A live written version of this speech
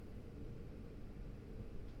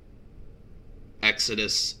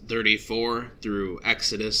Exodus 34 through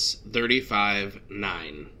Exodus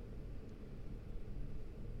 35:9.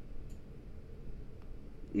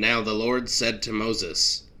 Now the Lord said to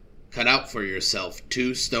Moses, "Cut out for yourself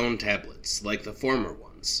 2 stone tablets, like the former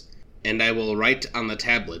ones, and I will write on the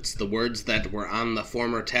tablets the words that were on the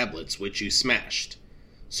former tablets which you smashed.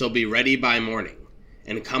 So be ready by morning,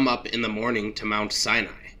 and come up in the morning to Mount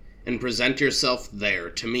Sinai, and present yourself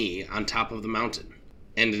there to me on top of the mountain.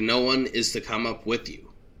 And no one is to come up with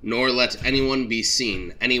you, nor let anyone be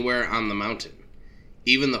seen anywhere on the mountain.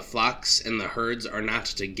 Even the flocks and the herds are not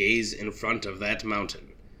to gaze in front of that mountain."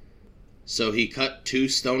 So he cut 2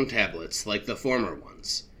 stone tablets like the former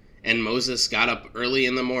ones. And Moses got up early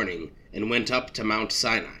in the morning and went up to Mount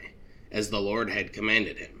Sinai, as the Lord had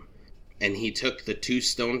commanded him. And he took the 2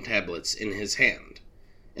 stone tablets in his hand.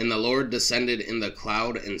 And the Lord descended in the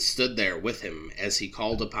cloud and stood there with him as he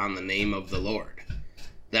called upon the name of the Lord.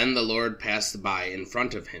 Then the Lord passed by in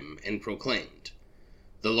front of him and proclaimed,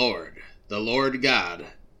 the Lord God,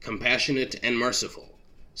 compassionate and merciful,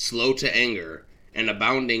 slow to anger, and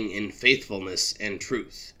abounding in faithfulness and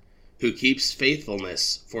truth, who keeps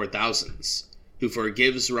faithfulness for thousands, who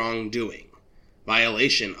forgives wrongdoing,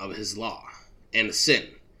 violation of his law, and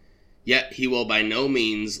sin. Yet he will by no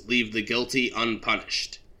means leave the guilty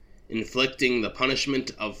unpunished, inflicting the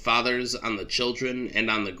punishment of fathers on the children and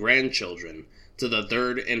on the grandchildren to the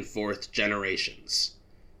 3rd and 4th generations.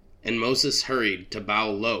 And Moses hurried to bow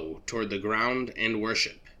low toward the ground and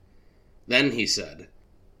worship. Then he said,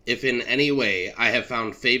 "If in any way I have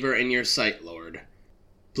found favor in your sight, Lord,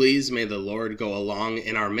 please may the Lord go along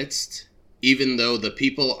in our midst, even though the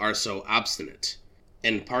people are so obstinate,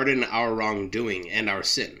 and pardon our wrongdoing and our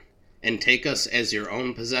sin, and take us as your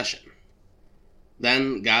own possession."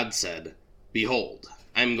 Then God said, "Behold,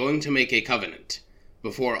 I am going to make a covenant.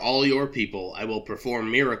 Before all your people I will perform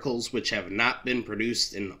miracles which have not been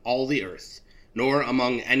produced in all the earth, nor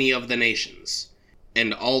among any of the nations.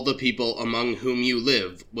 And all the people among whom you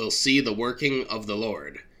live will see the working of the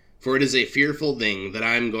Lord, for it is a fearful thing that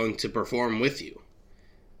I am going to perform with you.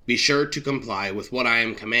 Be sure to comply with what I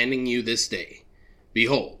am commanding you this day.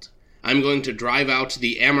 Behold, I am going to drive out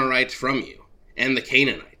the Amorite from you, and the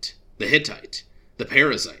Canaanite, the Hittite, the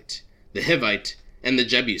Perizzite, the Hivite, and the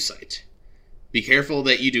Jebusite. Be careful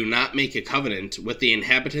that you do not make a covenant with the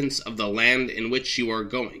inhabitants of the land in which you are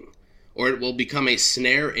going, or it will become a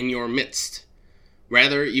snare in your midst.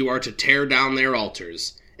 Rather, you are to tear down their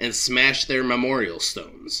altars, and smash their memorial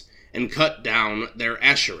stones, and cut down their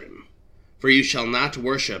Asherim. For you shall not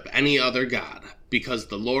worship any other god, because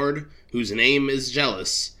the Lord, whose name is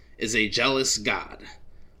jealous, is a jealous God.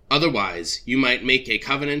 Otherwise, you might make a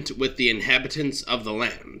covenant with the inhabitants of the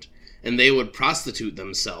land, and they would prostitute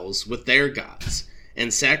themselves with their gods,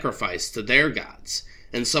 and sacrifice to their gods,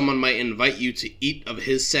 and someone might invite you to eat of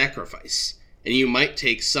his sacrifice. And you might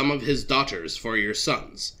take some of his daughters for your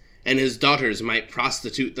sons, and his daughters might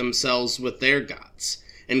prostitute themselves with their gods,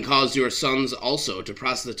 and cause your sons also to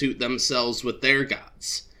prostitute themselves with their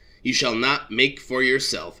gods. You shall not make for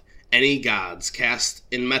yourself any gods cast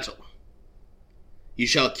in metal. You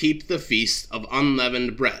shall keep the feast of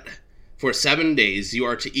unleavened bread. For 7 days you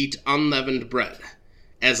are to eat unleavened bread,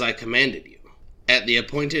 as I commanded you, at the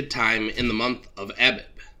appointed time in the month of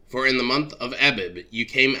Abib. For in the month of Abib you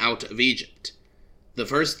came out of Egypt. The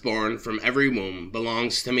firstborn from every womb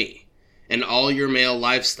belongs to me, and all your male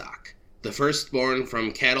livestock, the firstborn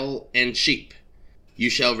from cattle and sheep.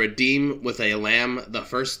 You shall redeem with a lamb the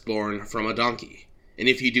firstborn from a donkey, and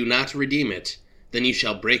if you do not redeem it, then you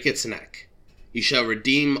shall break its neck. You shall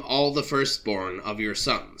redeem all the firstborn of your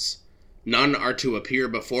sons. None are to appear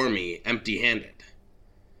before me empty-handed.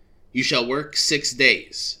 You shall work 6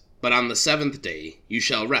 days, but on the 7th day you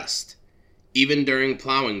shall rest. Even during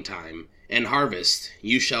plowing time and harvest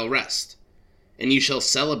you shall rest. And you shall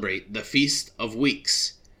celebrate the Feast of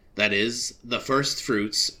Weeks, that is, the first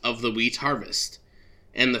fruits of the wheat harvest,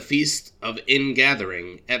 and the Feast of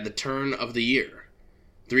Ingathering at the turn of the year.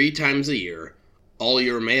 3 times a year all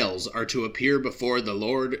your males are to appear before the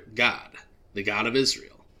Lord God, the God of Israel.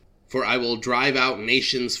 For I will drive out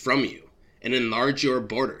nations from you, and enlarge your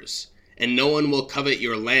borders, and no one will covet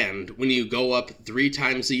your land when you go up 3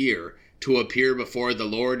 times a year to appear before the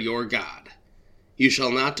Lord your God. You shall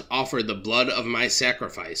not offer the blood of my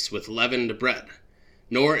sacrifice with leavened bread,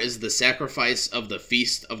 nor is the sacrifice of the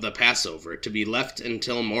feast of the Passover to be left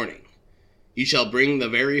until morning. You shall bring the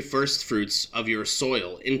very first fruits of your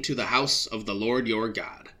soil into the house of the Lord your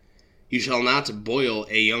God. You shall not boil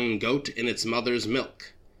a young goat in its mother's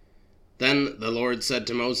milk. Then the Lord said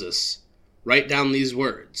to Moses, "Write down these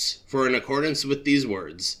words, for in accordance with these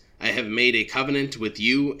words I have made a covenant with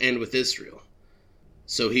you and with Israel."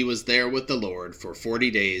 So he was there with the Lord for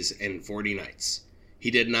 40 days and 40 nights.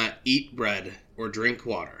 He did not eat bread or drink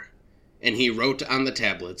water. And he wrote on the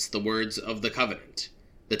tablets the words of the covenant,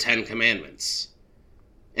 the 10 Commandments.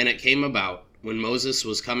 And it came about, when Moses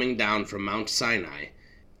was coming down from Mount Sinai,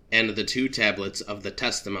 and the 2 tablets of the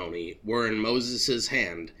testimony were in Moses'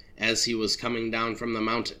 hand as he was coming down from the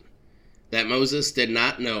mountain, that Moses did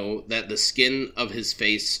not know that the skin of his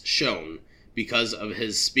face shone because of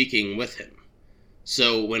his speaking with him.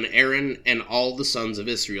 So when Aaron and all the sons of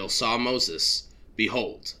Israel saw Moses,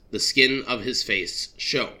 behold, the skin of his face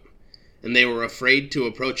shone, and they were afraid to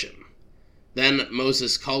approach him. Then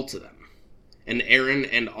Moses called to them, and Aaron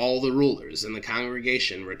and all the rulers in the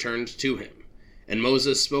congregation returned to him, and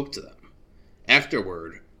Moses spoke to them.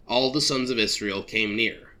 Afterward, all the sons of Israel came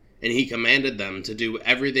near, and he commanded them to do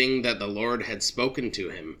everything that the Lord had spoken to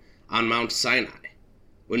him on Mount Sinai.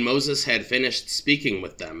 When Moses had finished speaking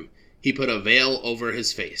with them, he put a veil over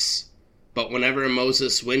his face. But whenever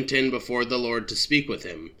Moses went in before the Lord to speak with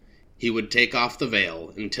him, he would take off the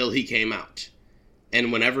veil until he came out.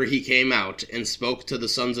 And whenever he came out and spoke to the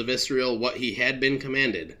sons of Israel what he had been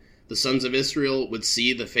commanded, the sons of Israel would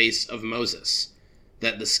see the face of Moses,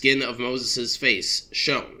 that the skin of Moses' face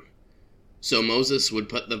shone. So Moses would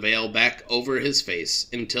put the veil back over his face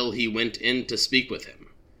until he went in to speak with him.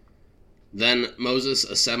 Then Moses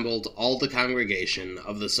assembled all the congregation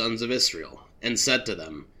of the sons of Israel, and said to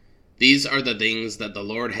them, These are the things that the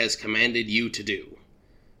Lord has commanded you to do.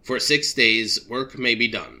 For 6 days work may be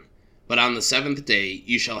done, but on the 7th day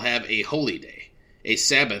you shall have a holy day, a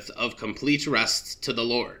Sabbath of complete rest to the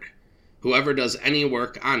Lord. Whoever does any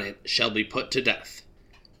work on it shall be put to death.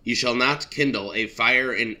 You shall not kindle a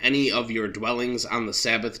fire in any of your dwellings on the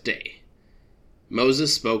Sabbath day.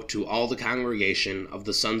 Moses spoke to all the congregation of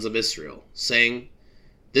the sons of Israel, saying,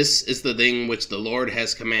 This is the thing which the Lord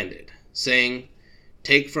has commanded, saying,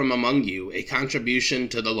 Take from among you a contribution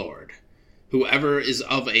to the Lord. Whoever is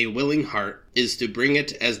of a willing heart is to bring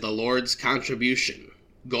it as the Lord's contribution,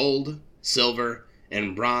 gold, silver,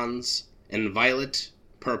 and bronze, and violet,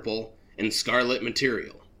 purple, and scarlet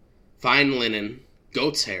material, fine linen,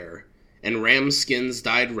 goat's hair, and ram skins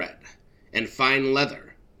dyed red, and fine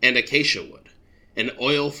leather, and acacia wood, and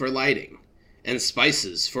oil for lighting, and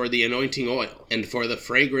spices for the anointing oil, and for the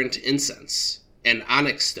fragrant incense, and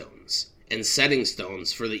onyx stones, and setting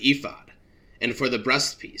stones for the ephod, and for the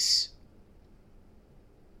breastpiece.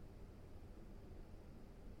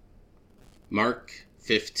 Mark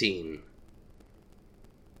 15.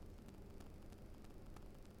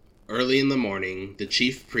 Early in the morning, the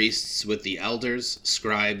chief priests with the elders,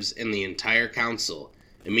 scribes, and the entire council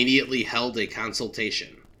immediately held a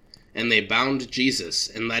consultation, and they bound Jesus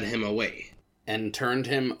and led him away, and turned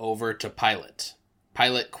him over to Pilate.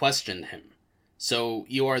 Pilate questioned him, So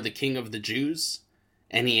you are the king of the Jews?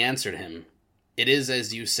 And he answered him, It is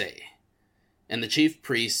as you say. And the chief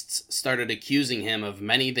priests started accusing him of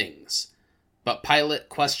many things. But Pilate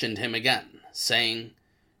questioned him again, saying,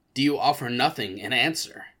 Do you offer nothing in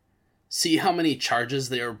answer? See how many charges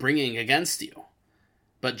they are bringing against you.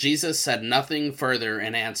 But Jesus said nothing further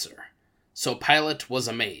in answer. So Pilate was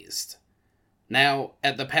amazed. Now,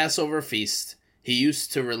 at the Passover feast, he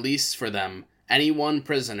used to release for them any one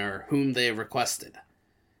prisoner whom they requested.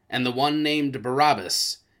 And the one named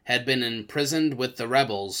Barabbas had been imprisoned with the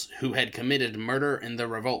rebels who had committed murder in the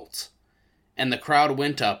revolt. And the crowd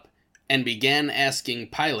went up and began asking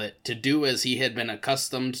Pilate to do as he had been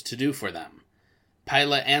accustomed to do for them.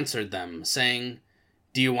 Pilate answered them, saying,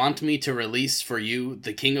 Do you want me to release for you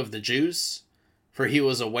the king of the Jews? For he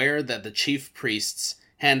was aware that the chief priests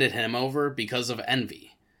handed him over because of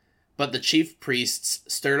envy. But the chief priests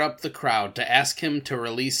stirred up the crowd to ask him to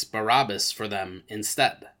release Barabbas for them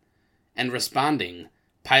instead. And responding,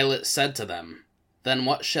 Pilate said to them, Then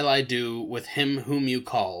what shall I do with him whom you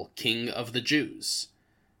call King of the Jews?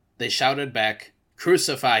 They shouted back,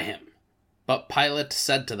 Crucify him! But Pilate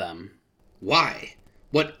said to them, Why?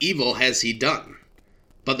 What evil has he done?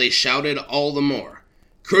 But they shouted all the more,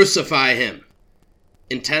 Crucify him!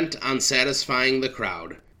 Intent on satisfying the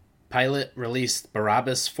crowd, Pilate released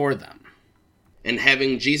Barabbas for them. And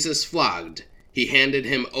having Jesus flogged, he handed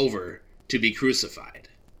him over to be crucified.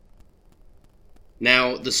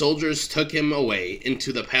 Now the soldiers took him away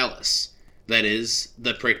into the palace, that is,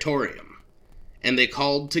 the praetorium, and they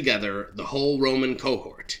called together the whole Roman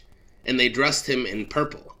cohort, and they dressed him in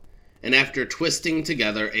purple, and after twisting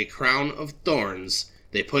together a crown of thorns,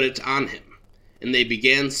 they put it on him, and they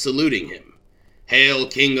began saluting him, Hail,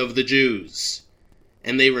 King of the Jews!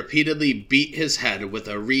 And they repeatedly beat his head with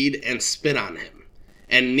a reed and spit on him,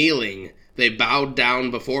 and kneeling, they bowed down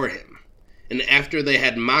before him. And after they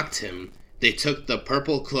had mocked him, they took the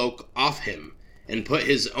purple cloak off him and put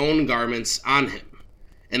his own garments on him,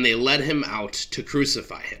 and they led him out to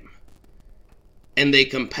crucify him. And they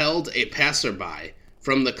compelled a passerby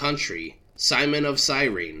from the country, Simon of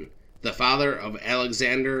Cyrene, the father of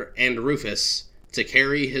Alexander and Rufus, to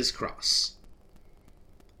carry his cross.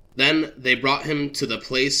 Then they brought him to the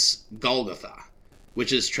place Golgotha,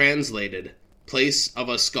 which is translated, place of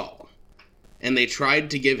a skull. And they tried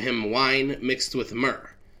to give him wine mixed with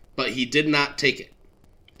myrrh, but he did not take it.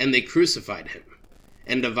 And they crucified him,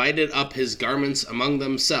 and divided up his garments among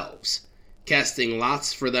themselves, casting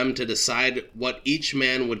lots for them to decide what each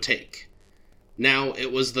man would take. Now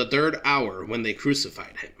it was the 3rd hour when they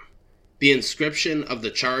crucified him. The inscription of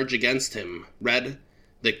the charge against him read,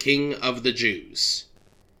 "The King of the Jews."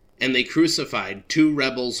 And they crucified 2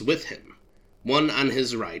 rebels with him, one on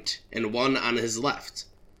his right and one on his left.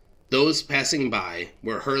 Those passing by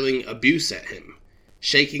were hurling abuse at him,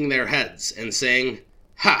 shaking their heads and saying,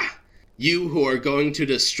 "Ha! You who are going to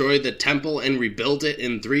destroy the temple and rebuild it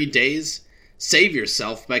in 3 days, save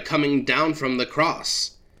yourself by coming down from the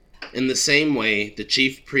cross." In the same way, the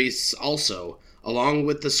chief priests also, along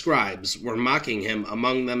with the scribes, were mocking him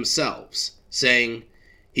among themselves, saying,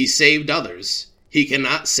 "He saved others. He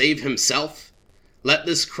cannot save himself. Let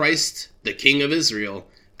this Christ, the King of Israel,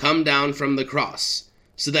 come down from the cross,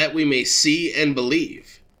 so that we may see and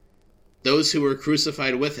believe." Those who were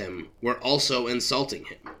crucified with him were also insulting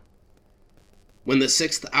him. When the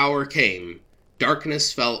 6th hour came,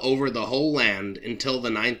 darkness fell over the whole land until the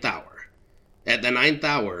 9th hour. At the 9th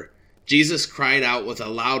hour, Jesus cried out with a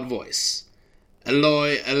loud voice,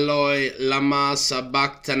 "Eloi, Eloi, lama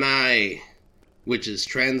sabachthani," which is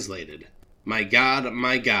translated, my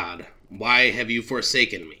God, why have you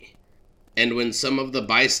forsaken me?" And when some of the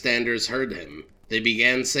bystanders heard him, they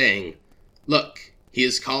began saying, "Look, he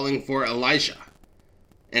is calling for Elijah."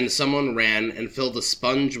 And someone ran and filled a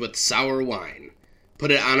sponge with sour wine,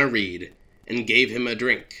 put it on a reed, and gave him a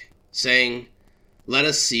drink, saying, "Let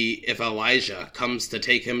us see if Elijah comes to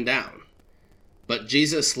take him down." But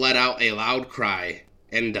Jesus let out a loud cry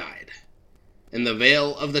and died. And the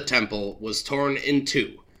veil of the temple was torn in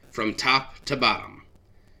 2, from top to bottom.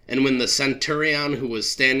 And when the centurion who was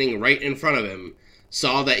standing right in front of him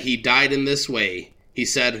saw that he died in this way, he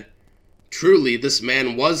said, "Truly this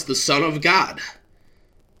man was the Son of God."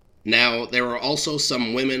 Now there were also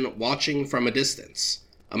some women watching from a distance,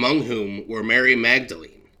 among whom were Mary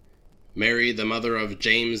Magdalene, Mary the mother of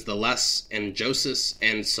James the Less, and Joseph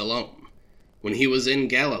and Salome. When he was in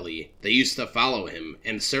Galilee, they used to follow him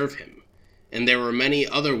and serve him, and there were many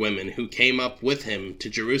other women who came up with him to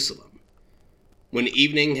Jerusalem. When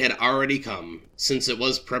evening had already come, since it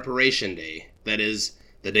was preparation day, that is,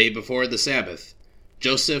 the day before the Sabbath,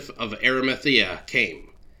 Joseph of Arimathea came,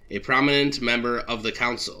 a prominent member of the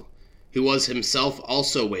council, who was himself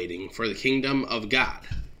also waiting for the kingdom of God.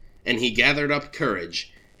 And he gathered up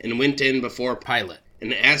courage and went in before Pilate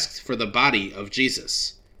and asked for the body of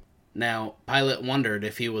Jesus. Now Pilate wondered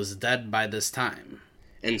if he was dead by this time.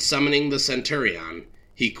 And summoning the centurion,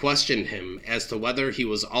 he questioned him as to whether he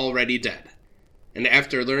was already dead. And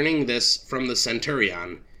after learning this from the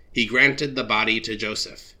centurion, he granted the body to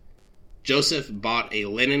Joseph. Joseph bought a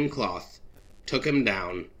linen cloth, took him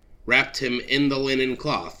down, wrapped him in the linen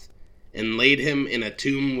cloth, and laid him in a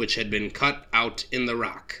tomb which had been cut out in the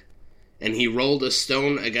rock. And he rolled a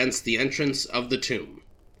stone against the entrance of the tomb.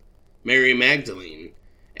 Mary Magdalene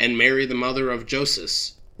and Mary the mother of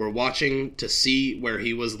Joseph were watching to see where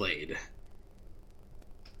he was laid.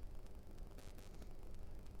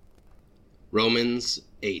 Romans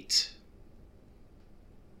 8.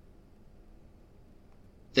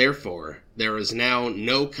 Therefore, there is now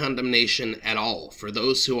no condemnation at all for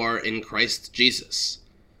those who are in Christ Jesus.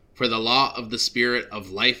 For the law of the Spirit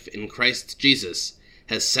of life in Christ Jesus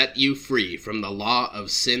has set you free from the law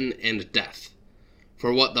of sin and death.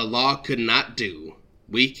 For what the law could not do,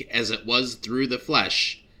 weak as it was through the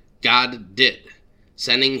flesh, God did,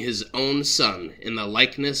 sending his own Son in the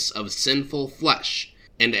likeness of sinful flesh,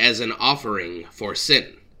 and as an offering for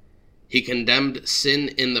sin. He condemned sin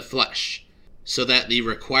in the flesh, so that the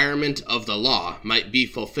requirement of the law might be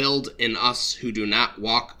fulfilled in us who do not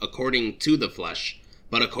walk according to the flesh,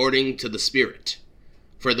 but according to the Spirit.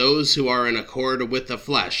 For those who are in accord with the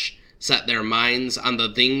flesh set their minds on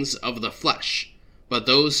the things of the flesh, but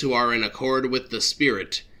those who are in accord with the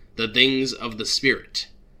Spirit, the things of the Spirit.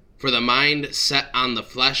 For the mind set on the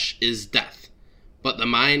flesh is death, but the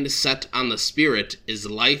mind set on the Spirit is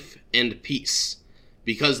life and peace.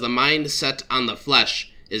 Because the mind set on the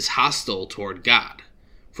flesh is hostile toward God,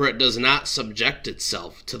 for it does not subject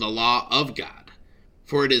itself to the law of God,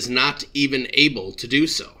 for it is not even able to do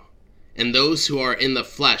so. and those who are in the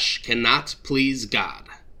flesh cannot please God.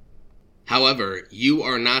 However, you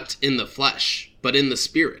are not in the flesh, but in the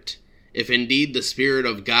Spirit, if indeed the Spirit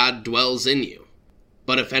of God dwells in you.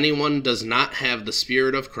 But if anyone does not have the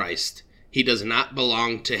Spirit of Christ, he does not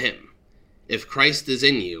belong to him. If Christ is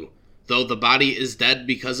in you, though the body is dead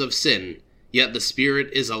because of sin, yet the Spirit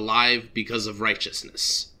is alive because of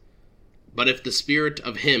righteousness. But if the Spirit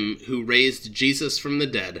of him who raised Jesus from the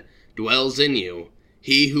dead dwells in you,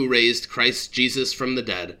 he who raised Christ Jesus from the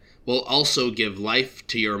dead will also give life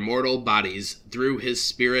to your mortal bodies through his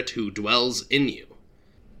Spirit who dwells in you.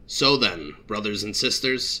 So then, brothers and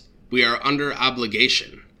sisters, we are under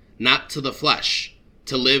obligation, not to the flesh,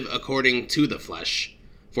 to live according to the flesh.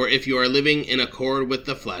 For if you are living in accord with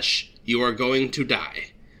the flesh, you are going to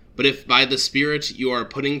die. But if by the Spirit you are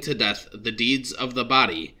putting to death the deeds of the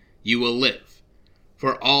body, you will live.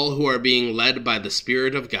 For all who are being led by the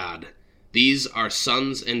Spirit of God, these are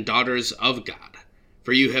sons and daughters of God.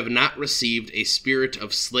 For you have not received a spirit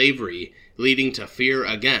of slavery leading to fear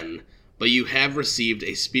again, but you have received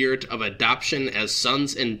a spirit of adoption as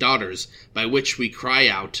sons and daughters, by which we cry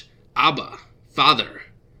out, Abba, Father.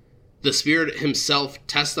 The Spirit himself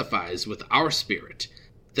testifies with our spirit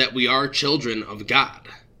that we are children of God,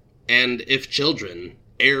 and if children,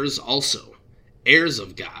 heirs also, heirs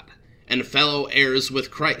of God, and fellow heirs with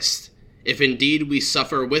Christ, if indeed we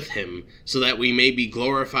suffer with him, so that we may be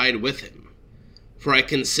glorified with him. For I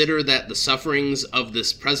consider that the sufferings of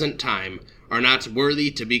this present time are not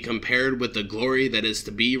worthy to be compared with the glory that is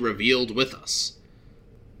to be revealed with us.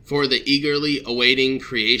 For the eagerly awaiting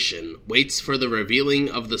creation waits for the revealing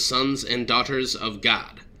of the sons and daughters of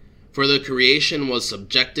God. For the creation was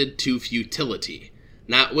subjected to futility,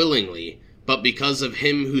 not willingly, but because of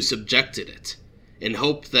him who subjected it, in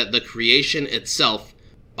hope that the creation itself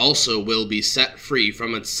also will be set free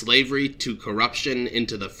from its slavery to corruption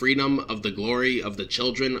into the freedom of the glory of the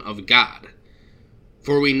children of God.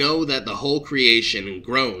 For we know that the whole creation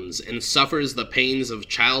groans and suffers the pains of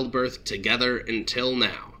childbirth together until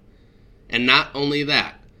now. And not only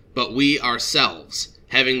that, but we ourselves,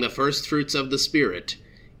 having the first fruits of the Spirit,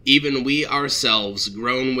 even we ourselves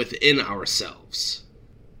groan within ourselves,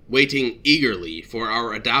 waiting eagerly for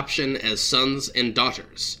our adoption as sons and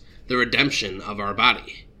daughters, the redemption of our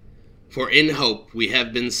body. For in hope we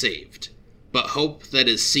have been saved. But hope that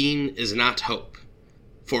is seen is not hope.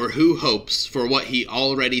 For who hopes for what he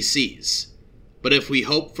already sees? But if we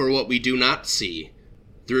hope for what we do not see,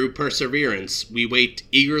 through perseverance we wait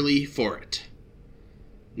eagerly for it.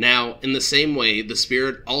 Now, in the same way, the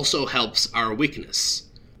Spirit also helps our weakness.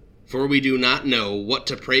 For we do not know what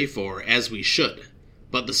to pray for as we should,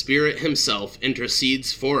 but the Spirit himself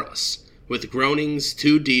intercedes for us, with groanings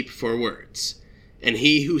too deep for words. And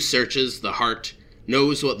he who searches the heart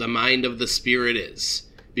knows what the mind of the Spirit is,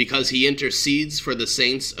 because he intercedes for the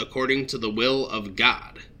saints according to the will of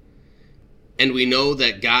God. And we know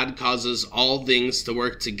that God causes all things to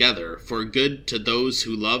work together for good to those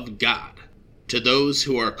who love God, to those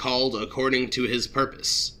who are called according to his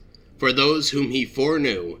purpose. For those whom he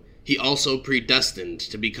foreknew, he also predestined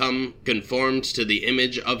to become conformed to the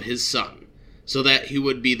image of his Son, so that he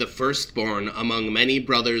would be the firstborn among many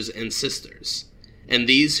brothers and sisters. And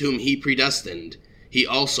these whom he predestined, he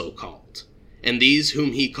also called. And these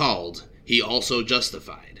whom he called, he also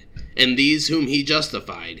justified. And these whom he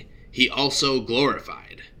justified, he also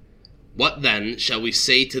glorified. What then shall we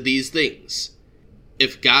say to these things?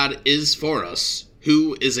 If God is for us,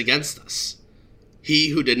 who is against us? He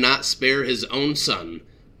who did not spare his own Son,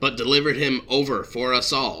 but delivered him over for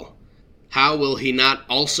us all, how will he not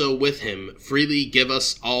also with him freely give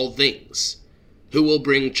us all things? Who will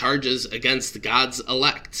bring charges against God's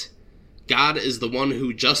elect? God is the one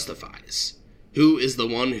who justifies. Who is the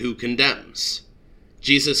one who condemns?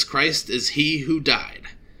 Jesus Christ is he who died,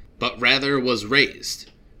 but rather was raised,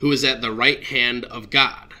 who is at the right hand of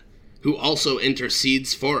God, who also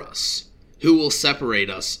intercedes for us. Who will separate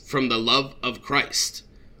us from the love of Christ?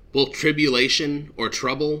 Will tribulation, or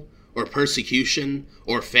trouble, or persecution,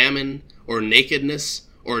 or famine, or nakedness,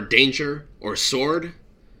 or danger, or sword?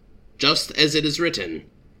 Just as it is written,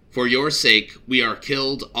 For your sake we are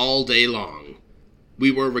killed all day long. We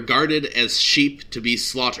were regarded as sheep to be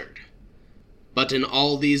slaughtered. But in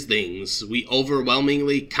all these things we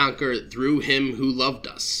overwhelmingly conquer through him who loved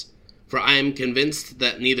us. For I am convinced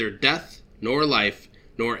that neither death, nor life,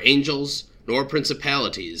 nor angels, nor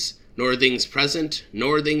principalities, nor things present,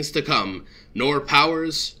 nor things to come, nor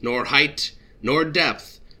powers, nor height, nor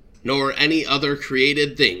depth, nor any other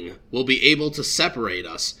created thing will be able to separate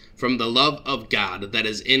us from the love of God that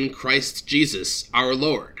is in Christ Jesus our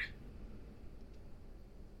Lord.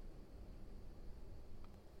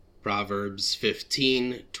 Proverbs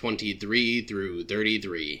 15:23 through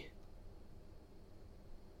 33.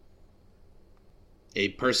 A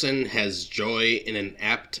person has joy in an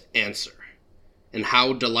apt answer, and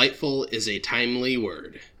how delightful is a timely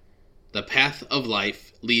word. The path of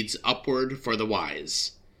life leads upward for the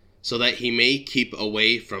wise, so that he may keep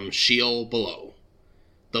away from Sheol below.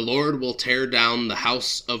 The Lord will tear down the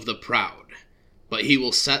house of the proud, but he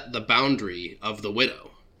will set the boundary of the widow.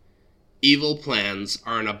 Evil plans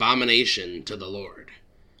are an abomination to the Lord,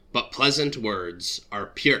 but pleasant words are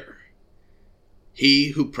pure. He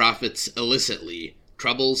who profits illicitly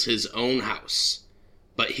troubles his own house,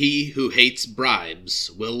 but he who hates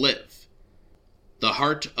bribes will live. The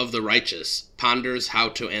heart of the righteous ponders how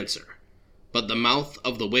to answer, but the mouth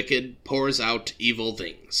of the wicked pours out evil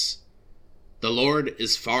things. The Lord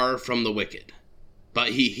is far from the wicked, but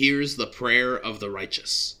he hears the prayer of the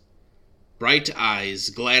righteous. Bright eyes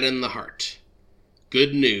gladden the heart.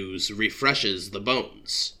 Good news refreshes the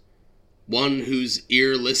bones. One whose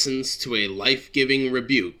ear listens to a life-giving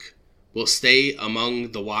rebuke will stay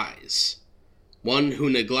among the wise. One who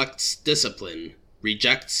neglects discipline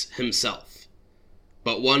rejects himself,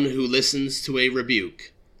 but one who listens to a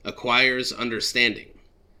rebuke acquires understanding.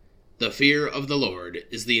 The fear of the Lord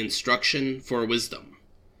is the instruction for wisdom,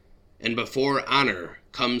 and before honor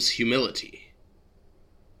comes humility.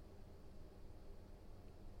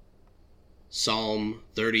 Psalm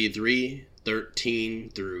 33:13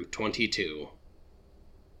 through 22.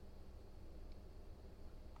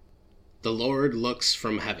 The Lord looks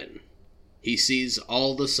from heaven. He sees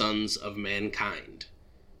all the sons of mankind.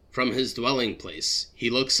 From his dwelling place he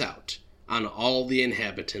looks out on all the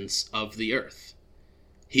inhabitants of the earth.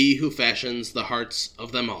 He who fashions the hearts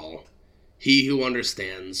of them all, he who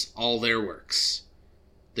understands all their works.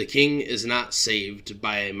 The king is not saved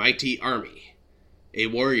by a mighty army. A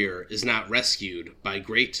warrior is not rescued by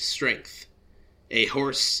great strength. A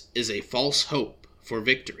horse is a false hope for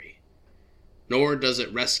victory, nor does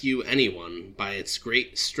it rescue anyone by its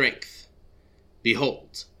great strength.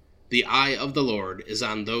 Behold, the eye of the Lord is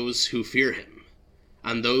on those who fear him,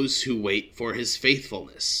 on those who wait for his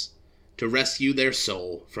faithfulness, to rescue their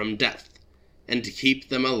soul from death, and to keep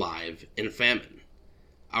them alive in famine.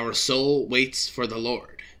 Our soul waits for the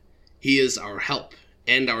Lord. He is our help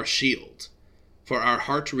and our shield. For our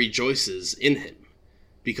heart rejoices in him,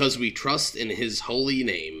 because we trust in his holy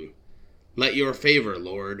name. Let your favor,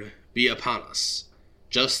 Lord, be upon us,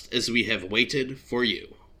 just as we have waited for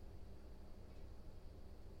you.